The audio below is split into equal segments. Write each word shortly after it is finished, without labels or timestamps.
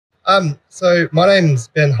So my name's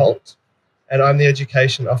Ben Holt, and I'm the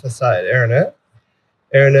Education Officer at ErinEarth.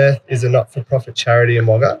 ErinEarth is a not-for-profit charity in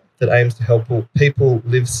Wagga that aims to help people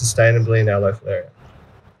live sustainably in our local area.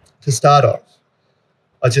 To start off,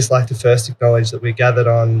 I'd just like to first acknowledge that we're gathered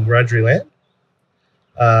on Wiradjuri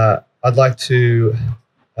land. I'd like to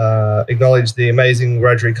acknowledge the amazing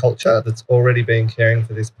Wiradjuri culture that's already been caring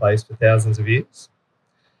for this place for thousands of years.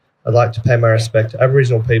 I'd like to pay my respect to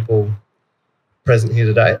Aboriginal people present here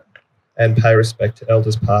today and pay respect to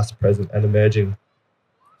elders past, present and emerging.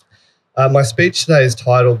 My speech today is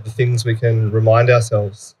titled The Things We Can Remind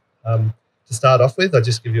Ourselves. To start off with, I'll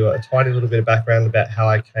just give you a tiny little bit of background about how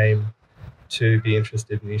I came to be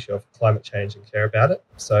interested in the issue of climate change and care about it.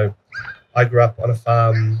 So I grew up on a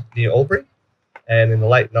farm near Albury, and in the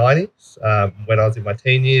late 90s, when I was in my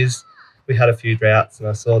teen years, we had a few droughts, and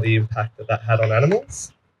I saw the impact that had on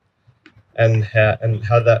animals and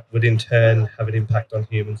how that would in turn have an impact on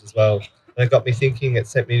humans as well. And it got me thinking. It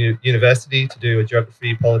sent me to university to do a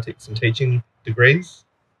geography, politics and teaching degrees,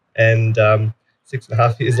 and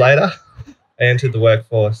 6.5 years later, I entered the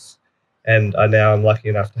workforce, and now I'm lucky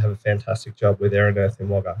enough to have a fantastic job with ErinEarth in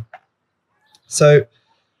Wagga. So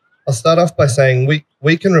I'll start off by saying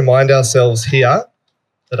we can remind ourselves here,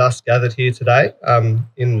 that us gathered here today,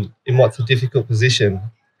 in what's a difficult position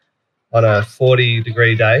on a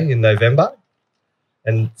 40-degree day in November,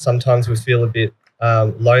 and sometimes we feel a bit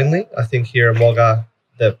lonely. I think here in Wagga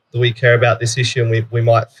that we care about this issue, and we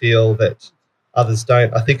might feel that others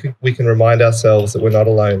don't. I think we can remind ourselves that we're not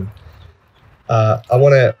alone. I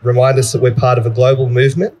want to remind us that we're part of a global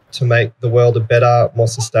movement to make the world a better, more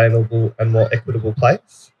sustainable and more equitable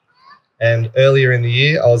place. And earlier in the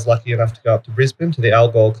year, I was lucky enough to go up to Brisbane to the Al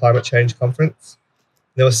Gore Climate Change Conference.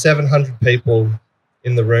 There were 700 people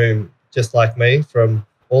in the room just like me from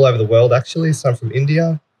all over the world, actually, some from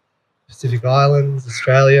India, Pacific Islands,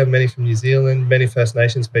 Australia, many from New Zealand, many First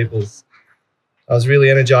Nations peoples. I was really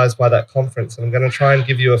energised by that conference, and I'm going to try and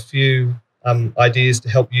give you a few ideas to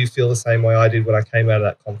help you feel the same way I did when I came out of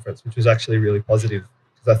that conference, which was actually really positive,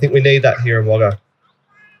 because I think we need that here in Wagga.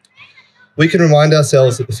 We can remind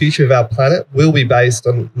ourselves that the future of our planet will be based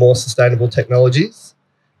on more sustainable technologies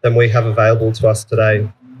than we have available to us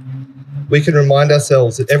today. We can remind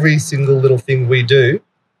ourselves that every single little thing we do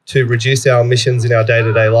to reduce our emissions in our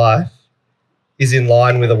day-to-day life is in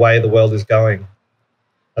line with the way the world is going.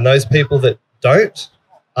 And those people that aren't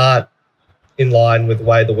in line with the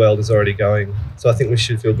way the world is already going. So I think we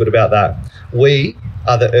should feel good about that. We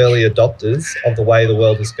are the early adopters of the way the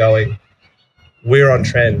world is going. We're on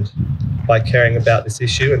trend by caring about this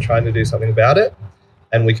issue and trying to do something about it,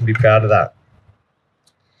 and we can be proud of that.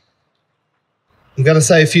 I'm going to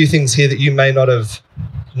say a few things here that you may not have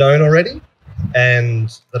known already and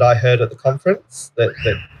that I heard at the conference that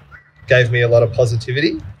gave me a lot of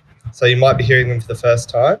positivity. So you might be hearing them for the first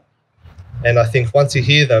time. And I think once you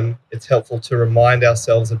hear them, it's helpful to remind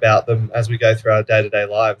ourselves about them as we go through our day-to-day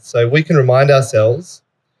lives. So we can remind ourselves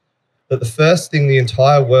that the first thing the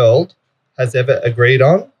entire world has ever agreed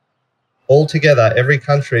on, all together, every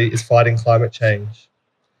country, is fighting climate change.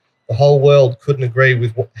 The whole world couldn't agree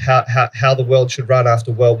with how the world should run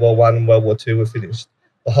after World War I and World War II were finished.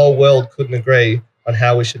 The whole world couldn't agree on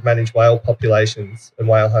how we should manage whale populations and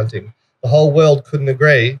whale hunting. The whole world couldn't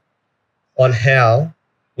agree on how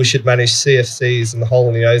we should manage CFCs and the hole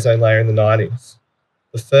in the ozone layer in the 90s.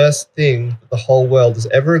 The first thing that the whole world has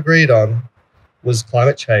ever agreed on was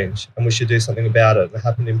climate change, and we should do something about it. It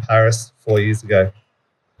happened in Paris 4 years ago.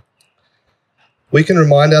 We can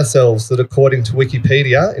remind ourselves that according to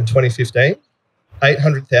Wikipedia in 2015,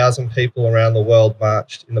 800,000 people around the world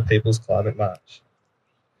marched in the People's Climate March.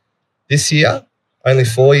 This year, only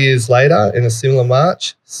 4 years later, in a similar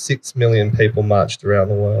march, 6 million people marched around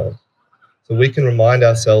the world. So we can remind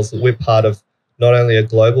ourselves that we're part of not only a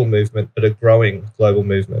global movement, but a growing global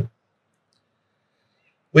movement.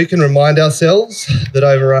 We can remind ourselves that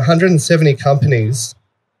over 170 companies,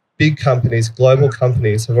 big companies, global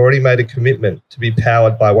companies, have already made a commitment to be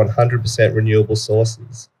powered by 100% renewable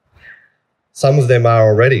sources. Some of them are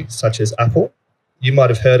already, such as Apple. You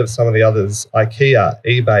might have heard of some of the others: IKEA,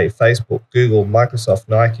 eBay, Facebook, Google, Microsoft,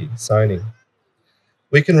 Nike, Sony.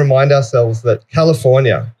 We can remind ourselves that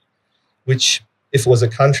California, which if it was a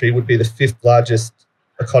country would be the 5th largest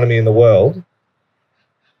economy in the world,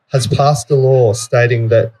 has passed a law stating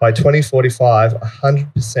that by 2045,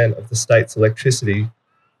 100% of the state's electricity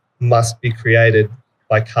must be created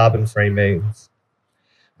by carbon-free means.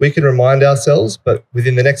 We can remind ourselves, but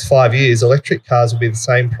within the next 5 years, electric cars will be the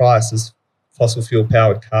same price as fossil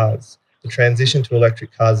fuel-powered cars. The transition to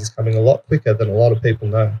electric cars is coming a lot quicker than a lot of people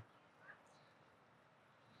know.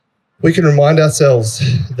 We can remind ourselves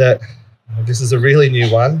that this is a really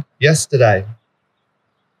new one. Yesterday,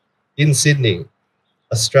 in Sydney,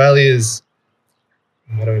 Australia's,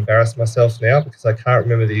 I'm going to embarrass myself now because I can't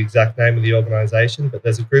remember the exact name of the organisation, but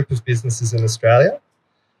there's a group of businesses in Australia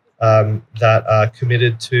that are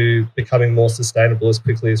committed to becoming more sustainable as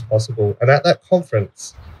quickly as possible. And at that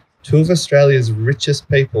conference, two of Australia's richest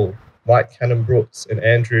people, Mike Cannon-Brookes and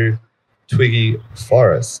Andrew Twiggy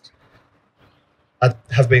Forrest,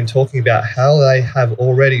 have been talking about how they have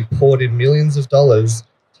already poured in millions of dollars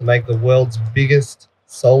to make the world's biggest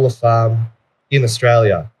solar farm in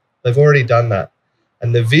Australia. They've already done that.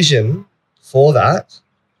 And the vision for that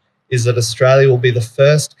is that Australia will be the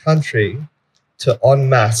first country to en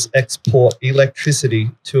masse export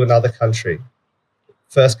electricity to another country.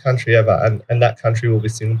 First country ever, and that country will be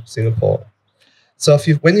Singapore. So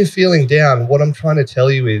when you're feeling down, what I'm trying to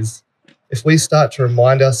tell you is, if we start to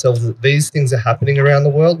remind ourselves that these things are happening around the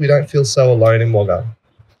world, we don't feel so alone in Wagga.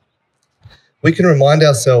 We can remind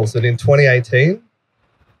ourselves that in 2018,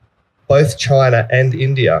 both China and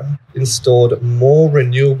India installed more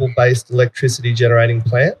renewable-based electricity generating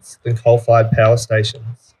plants than coal-fired power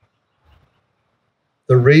stations.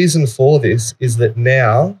 The reason for this is that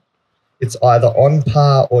now it's either on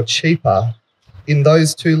par or cheaper in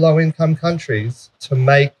those two low-income countries to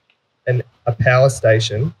make a power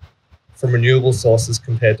station from renewable sources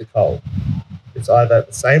compared to coal. It's either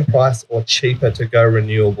the same price or cheaper to go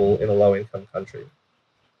renewable in a low-income country.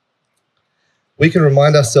 We can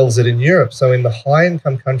remind ourselves that in Europe, so in the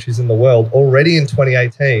high-income countries in the world, already in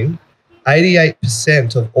 2018,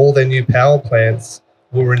 88% of all their new power plants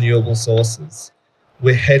were renewable sources.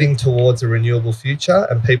 We're heading towards a renewable future,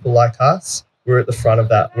 and people like us, we're at the front of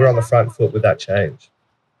that. We're on the front foot with that change.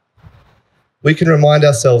 We can remind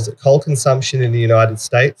ourselves that coal consumption in the United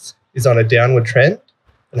States is on a downward trend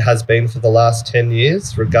and has been for the last 10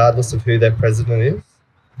 years, regardless of who their president is.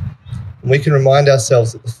 And we can remind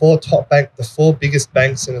ourselves that the four biggest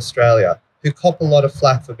banks in Australia, who cop a lot of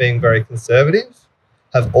flack for being very conservative,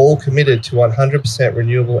 have all committed to 100%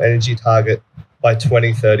 renewable energy target by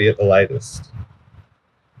 2030 at the latest.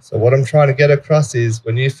 So what I'm trying to get across is,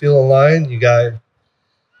 when you feel alone, you go,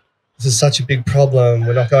 this is such a big problem,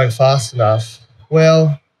 we're not going fast enough.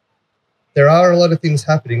 Well, there are a lot of things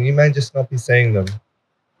happening. You may just not be seeing them.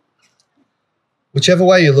 Whichever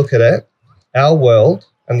way you look at it, our world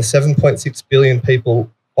and the 7.6 billion people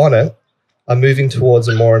on it are moving towards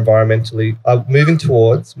more environmentally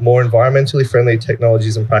friendly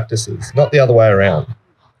technologies and practices, not the other way around.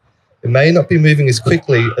 It may not be moving as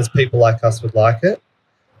quickly as people like us would like it,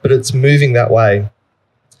 but it's moving that way.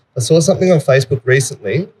 I saw something on Facebook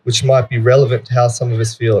recently which might be relevant to how some of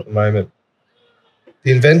us feel at the moment.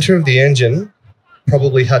 The inventor of the engine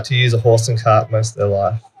probably had to use a horse and cart most of their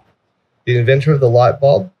life. The inventor of the light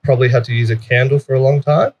bulb probably had to use a candle for a long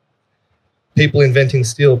time. People inventing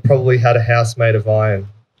steel probably had a house made of iron.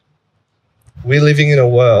 We're living in a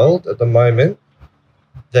world at the moment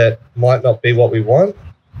that might not be what we want,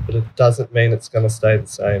 but it doesn't mean it's going to stay the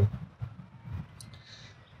same.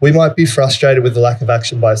 We might be frustrated with the lack of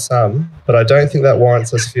action by some, but I don't think that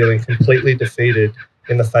warrants us feeling completely defeated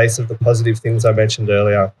in the face of the positive things I mentioned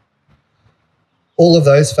earlier. All of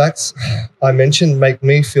those facts I mentioned make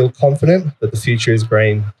me feel confident that the future is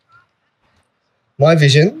green. My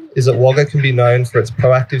vision is that Wagga can be known for its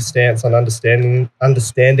proactive stance on understanding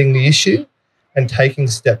the issue and taking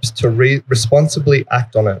steps to responsibly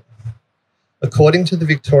act on it. According to the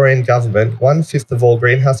Victorian government, 1/5 of all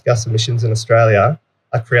greenhouse gas emissions in Australia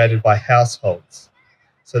are created by households.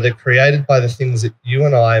 So they're created by the things that you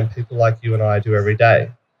and I and people like you and I do every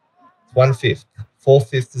day. 1/5.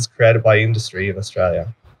 4/5 is created by industry in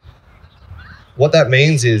Australia. What that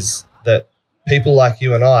means is that people like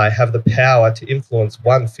you and I have the power to influence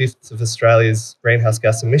 1/5 of Australia's greenhouse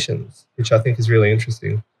gas emissions, which I think is really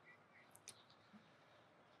interesting.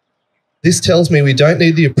 This tells me we don't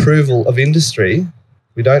need the approval of industry,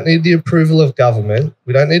 we don't need the approval of government,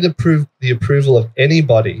 we don't need the approval of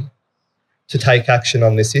anybody to take action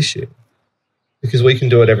on this issue, because we can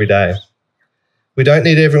do it every day. We don't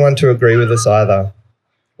need everyone to agree with us either.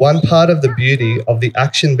 One part of the beauty of the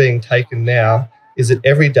action being taken now is that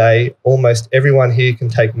every day, almost everyone here can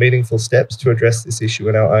take meaningful steps to address this issue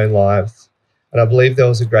in our own lives. And I believe there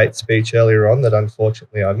was a great speech earlier on that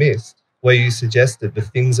unfortunately I missed, where you suggested the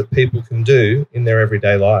things that people can do in their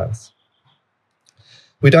everyday lives.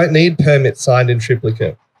 We don't need permits signed in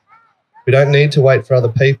triplicate. We don't need to wait for other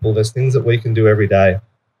people. There's things that we can do every day.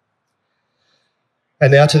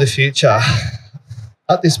 And now to the future.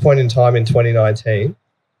 At this point in time in 2019,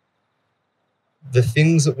 the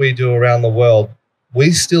things that we do around the world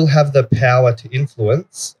we still have the power to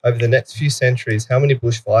influence over the next few centuries how many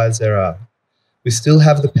bushfires there are. We still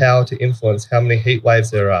have the power to influence how many heat waves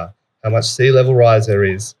there are, how much sea level rise there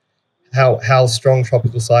is, how strong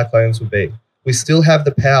tropical cyclones will be. We still have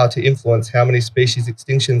the power to influence how many species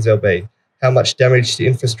extinctions there'll be, how much damage to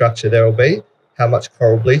infrastructure there will be, how much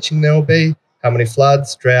coral bleaching there will be, how many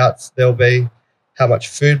floods, droughts there will be, how much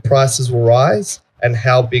food prices will rise, and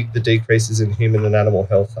how big the decreases in human and animal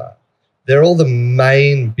health are. They're all the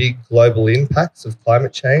main big global impacts of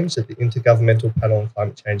climate change that the Intergovernmental Panel on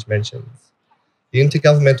Climate Change mentions. The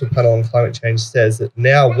Intergovernmental Panel on Climate Change says that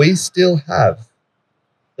now we still have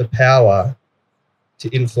the power to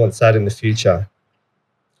influence that in the future.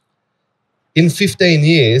 In 15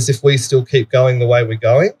 years, if we still keep going the way we're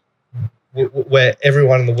going, where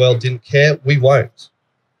everyone in the world didn't care, we won't.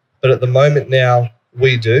 But at the moment now,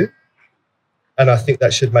 we do. And I think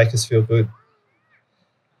that should make us feel good.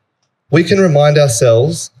 We can remind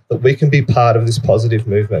ourselves that we can be part of this positive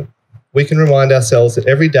movement. We can remind ourselves that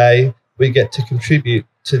every day we get to contribute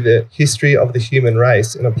to the history of the human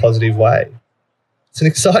race in a positive way. It's an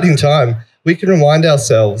exciting time. We can remind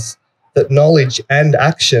ourselves that knowledge and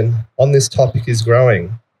action on this topic is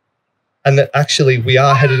growing, and that actually we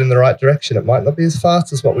are headed in the right direction. It might not be as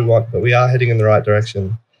fast as what we want, but we are heading in the right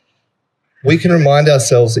direction. We can remind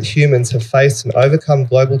ourselves that humans have faced and overcome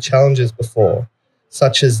global challenges before,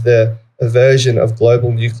 such as the aversion of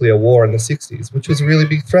global nuclear war in the 60s, which was a really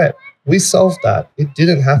big threat. We solved that. It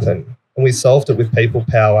didn't happen, and we solved it with people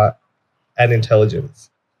power and intelligence.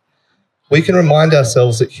 We can remind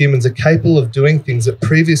ourselves that humans are capable of doing things that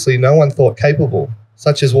previously no one thought capable,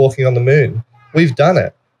 such as walking on the moon. We've done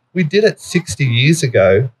it. We did it 60 years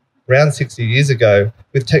ago, around 60 years ago,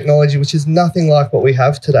 with technology which is nothing like what we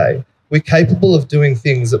have today. We're capable of doing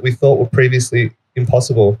things that we thought were previously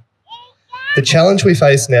impossible. The challenge we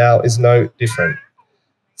face now is no different.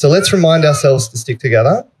 So let's remind ourselves to stick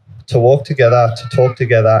together, to walk together, to talk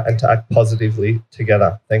together, and to act positively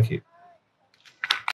together. Thank you.